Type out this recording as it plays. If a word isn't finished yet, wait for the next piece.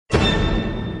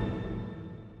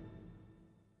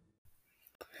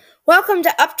Welcome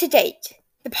to Up to Date,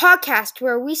 the podcast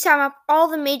where we sum up all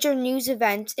the major news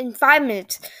events in 5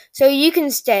 minutes so you can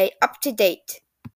stay up to date.